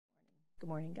Good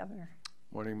morning, Governor.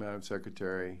 Morning, Madam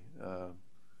Secretary.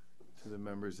 To the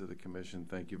members of the Commission,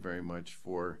 thank you very much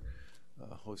for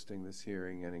hosting this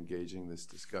hearing and engaging this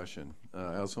discussion.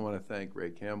 I also want to thank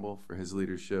Ray Campbell for his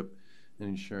leadership in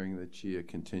ensuring that CHIA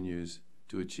continues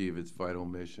to achieve its vital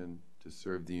mission to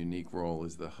serve the unique role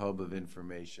as the hub of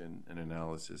information and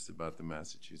analysis about the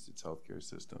Massachusetts healthcare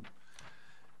system.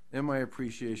 And my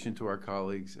appreciation to our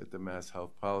colleagues at the Mass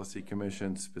Health Policy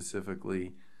Commission,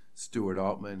 specifically Stuart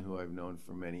Altman, who I've known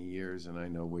for many years and I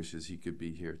know wishes he could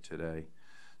be here today,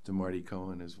 to Marty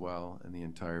Cohen as well and the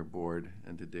entire board,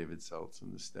 and to David Seltz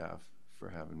and the staff for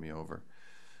having me over.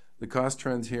 The cost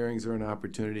trends hearings are an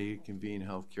opportunity to convene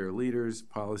healthcare leaders,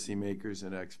 policymakers,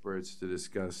 and experts to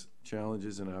discuss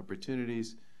challenges and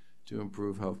opportunities to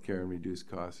improve healthcare and reduce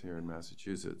costs here in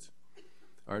Massachusetts.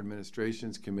 Our administration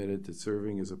is committed to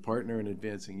serving as a partner in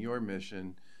advancing your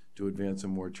mission to advance a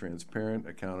more transparent,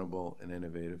 accountable, and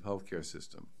innovative healthcare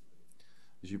system.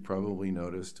 As you probably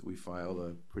noticed, we filed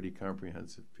a pretty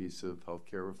comprehensive piece of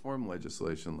healthcare reform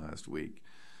legislation last week,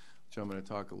 which I'm going to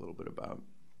talk a little bit about.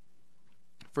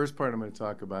 First part I'm going to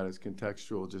talk about is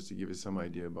contextual, just to give you some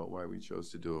idea about why we chose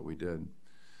to do what we did.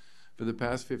 For the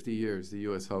past 50 years, the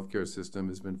U.S. healthcare system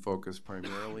has been focused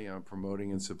primarily on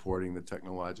promoting and supporting the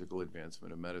technological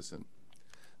advancement of medicine.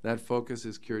 That focus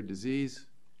has cured disease,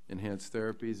 enhanced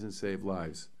therapies, and saved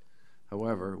lives.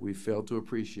 However, we failed to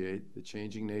appreciate the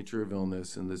changing nature of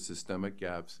illness and the systemic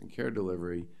gaps in care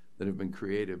delivery that have been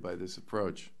created by this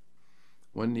approach.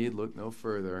 One need look no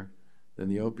further than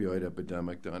the opioid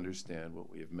epidemic to understand what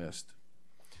we have missed.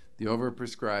 The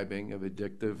overprescribing of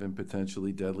addictive and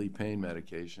potentially deadly pain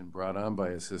medication brought on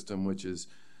by a system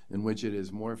in which it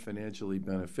is more financially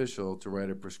beneficial to write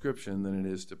a prescription than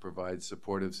it is to provide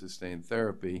supportive sustained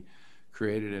therapy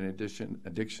created an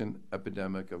addiction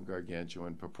epidemic of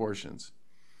gargantuan proportions.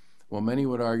 While many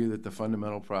would argue that the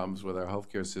fundamental problems with our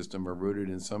healthcare system are rooted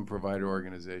in some provider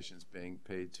organizations being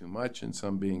paid too much and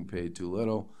some being paid too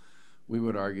little, we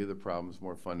would argue the problem is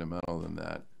more fundamental than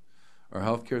that. Our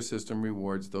healthcare system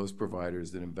rewards those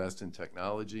providers that invest in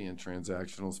technology and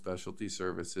transactional specialty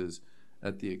services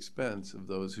at the expense of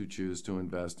those who choose to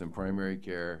invest in primary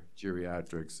care,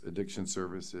 geriatrics, addiction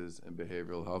services, and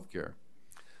behavioral health care.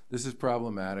 This is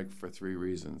problematic for three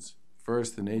reasons.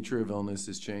 First, the nature of illness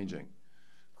is changing.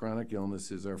 Chronic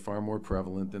illnesses are far more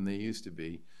prevalent than they used to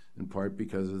be, in part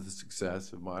because of the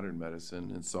success of modern medicine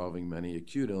in solving many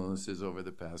acute illnesses over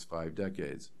the past 5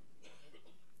 decades.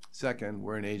 Second,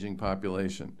 we're an aging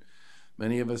population.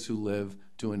 Many of us who live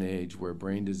to an age where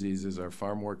brain diseases are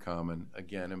far more common,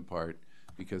 again in part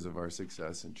because of our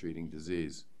success in treating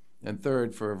disease. And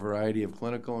third, for a variety of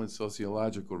clinical and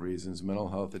sociological reasons, mental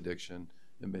health addiction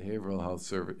and behavioral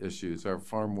health issues are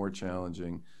far more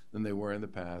challenging than they were in the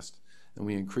past, and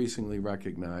we increasingly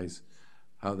recognize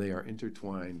how they are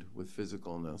intertwined with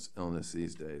physical illness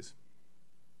these days.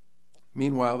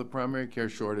 Meanwhile, the primary care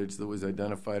shortage that was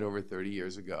identified over 30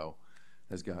 years ago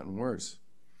has gotten worse.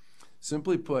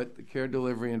 Simply put, the care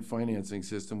delivery and financing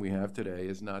system we have today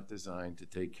is not designed to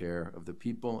take care of the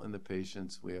people and the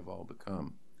patients we have all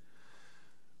become.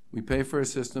 We pay for a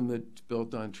system that's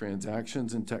built on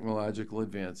transactions and technological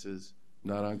advances,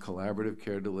 not on collaborative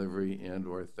care delivery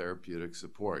and/or therapeutic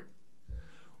support.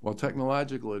 While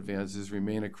technological advances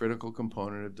remain a critical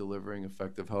component of delivering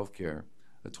effective health care,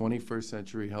 a 21st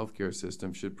century healthcare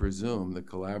system should presume that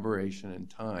collaboration and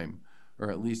time are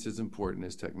at least as important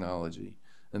as technology,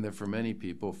 and that for many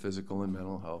people, physical and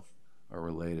mental health are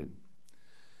related.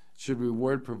 It should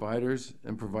reward providers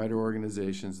and provider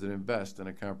organizations that invest in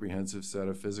a comprehensive set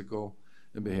of physical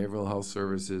and behavioral health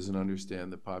services and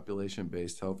understand that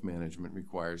population-based health management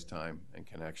requires time and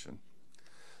connection.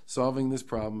 Solving this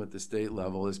problem at the state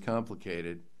level is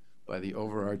complicated by the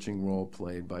overarching role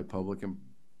played by public and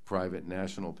private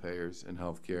national payers in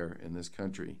healthcare in this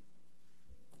country.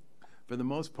 For the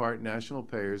most part, national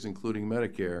payers, including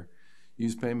Medicare,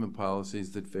 use payment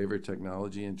policies that favor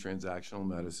technology and transactional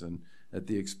medicine at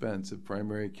the expense of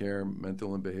primary care,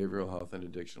 mental and behavioral health and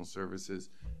addictional services,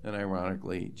 and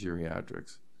ironically,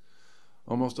 geriatrics.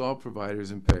 Almost all providers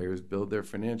and payers build their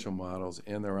financial models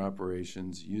and their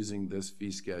operations using this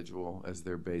fee schedule as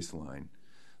their baseline.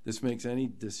 This makes any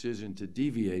decision to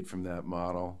deviate from that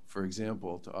model, for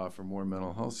example, to offer more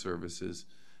mental health services,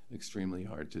 extremely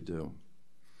hard to do.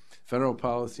 Federal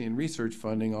policy and research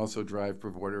funding also drive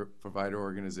provider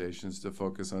organizations to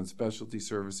focus on specialty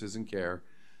services and care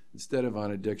instead of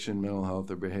on addiction, mental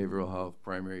health, or behavioral health,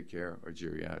 primary care, or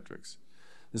geriatrics.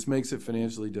 This makes it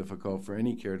financially difficult for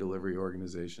any care delivery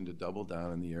organization to double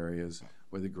down in the areas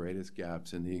where the greatest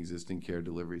gaps in the existing care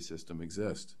delivery system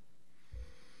exist.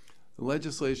 The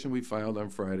legislation we filed on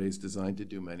Friday is designed to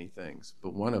do many things,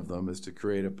 but one of them is to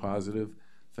create a positive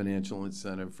financial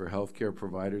incentive for healthcare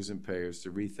providers and payers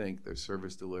to rethink their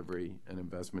service delivery and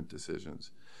investment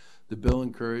decisions. The bill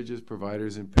encourages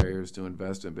providers and payers to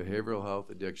invest in behavioral health,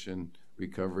 addiction,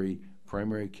 recovery,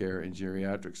 primary care, and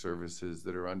geriatric services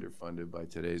that are underfunded by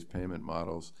today's payment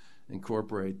models,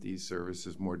 incorporate these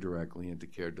services more directly into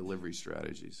care delivery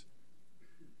strategies.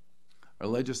 Our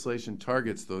legislation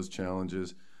targets those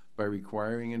challenges by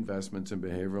requiring investments in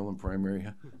behavioral and primary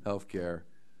health care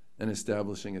and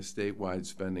establishing a statewide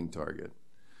spending target.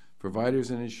 Providers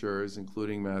and insurers,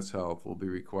 including Mass Health, will be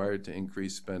required to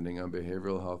increase spending on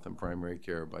behavioral health and primary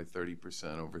care by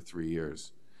 30% over 3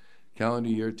 years. Calendar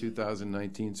year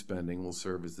 2019 spending will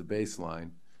serve as the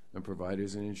baseline, and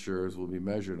providers and insurers will be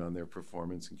measured on their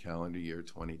performance in calendar year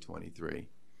 2023.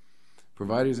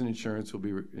 Providers and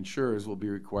insurers will be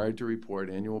required to report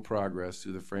annual progress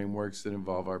through the frameworks that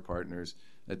involve our partners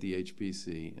at the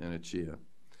HPC and at CHIA.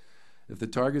 If the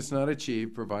target's not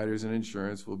achieved, providers and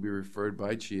insurance will be referred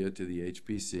by CHIA to the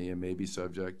HPC and may be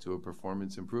subject to a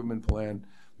performance improvement plan,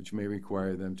 which may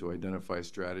require them to identify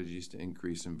strategies to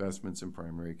increase investments in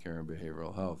primary care and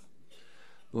behavioral health.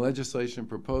 The legislation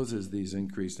proposes these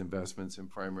increased investments in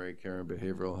primary care and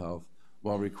behavioral health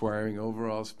while requiring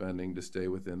overall spending to stay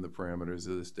within the parameters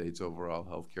of the state's overall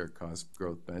healthcare cost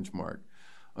growth benchmark,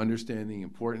 understanding the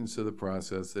importance of the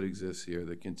process that exists here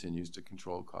that continues to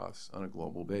control costs on a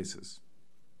global basis.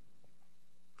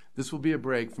 This will be a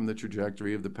break from the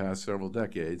trajectory of the past several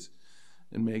decades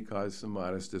and may cause some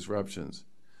modest disruptions,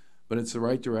 but it's the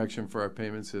right direction for our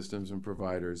payment systems and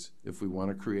providers if we want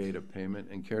to create a payment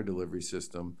and care delivery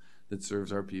system that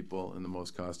serves our people in the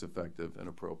most cost-effective and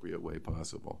appropriate way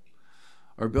possible.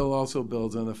 Our bill also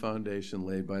builds on the foundation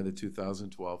laid by the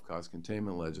 2012 cost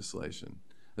containment legislation.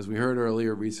 As we heard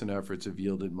earlier, recent efforts have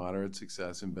yielded moderate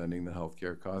success in bending the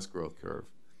healthcare cost growth curve.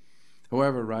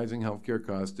 However, rising healthcare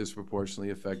costs disproportionately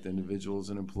affect individuals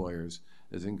and employers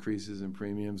as increases in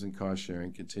premiums and cost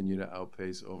sharing continue to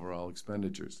outpace overall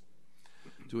expenditures.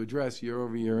 To address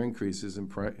year-over-year increases in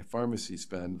pharmacy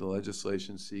spend, the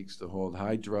legislation seeks to hold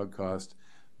high drug cost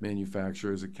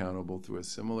manufacturers accountable through a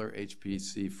similar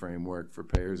HPC framework for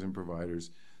payers and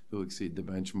providers who exceed the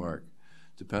benchmark,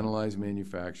 to penalize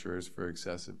manufacturers for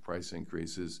excessive price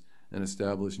increases, and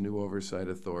establish new oversight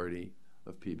authority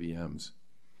of PBMs.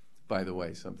 By the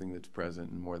way, something that's present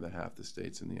in more than half the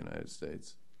states in the United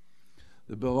States.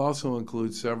 The bill also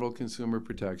includes several consumer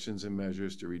protections and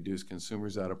measures to reduce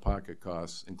consumers' out-of-pocket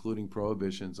costs, including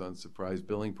prohibitions on surprise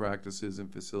billing practices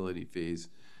and facility fees,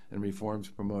 and reforms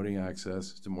promoting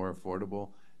access to more affordable,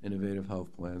 innovative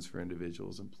health plans for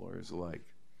individuals and employers alike.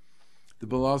 The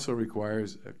bill also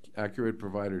requires accurate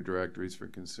provider directories for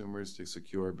consumers to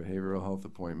secure behavioral health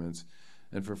appointments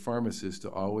and for pharmacists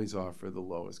to always offer the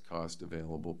lowest cost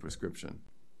available prescription.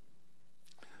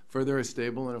 Further, a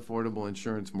stable and affordable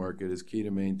insurance market is key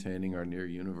to maintaining our near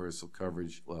universal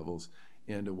coverage levels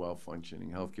and a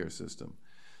well-functioning healthcare system.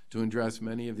 To address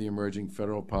many of the emerging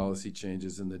federal policy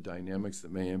changes and the dynamics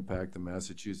that may impact the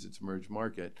Massachusetts merged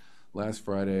market, last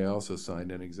Friday I also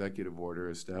signed an executive order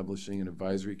establishing an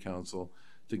advisory council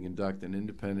to conduct an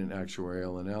independent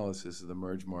actuarial analysis of the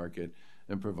merged market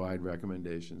and provide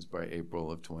recommendations by April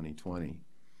of 2020.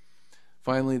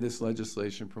 Finally, this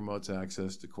legislation promotes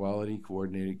access to quality,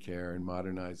 coordinated care and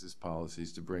modernizes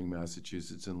policies to bring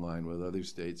Massachusetts in line with other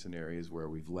states and areas where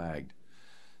we've lagged.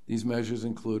 These measures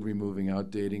include removing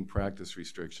outdated practice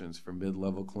restrictions for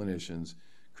mid-level clinicians,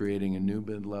 creating a new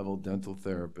mid-level dental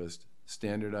therapist,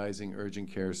 standardizing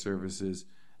urgent care services,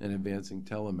 and advancing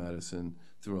telemedicine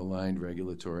through aligned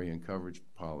regulatory and coverage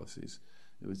policies.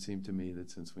 It would seem to me that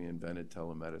since we invented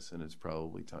telemedicine, it's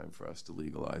probably time for us to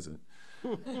legalize it.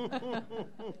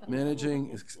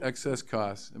 Managing excess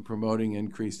costs and promoting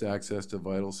increased access to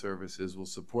vital services will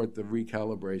support the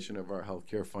recalibration of our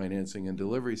healthcare financing and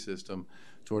delivery system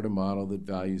toward a model that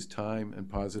values time and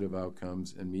positive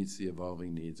outcomes and meets the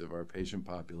evolving needs of our patient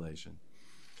population.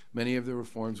 Many of the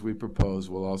reforms we propose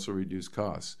will also reduce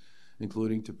costs,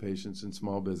 including to patients and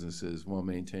small businesses, while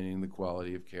maintaining the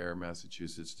quality of care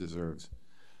Massachusetts deserves.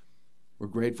 We're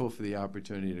grateful for the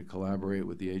opportunity to collaborate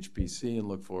with the HPC and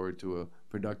look forward to a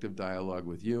productive dialogue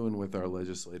with you and with our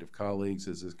legislative colleagues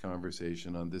as this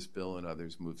conversation on this bill and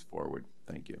others moves forward.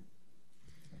 Thank you.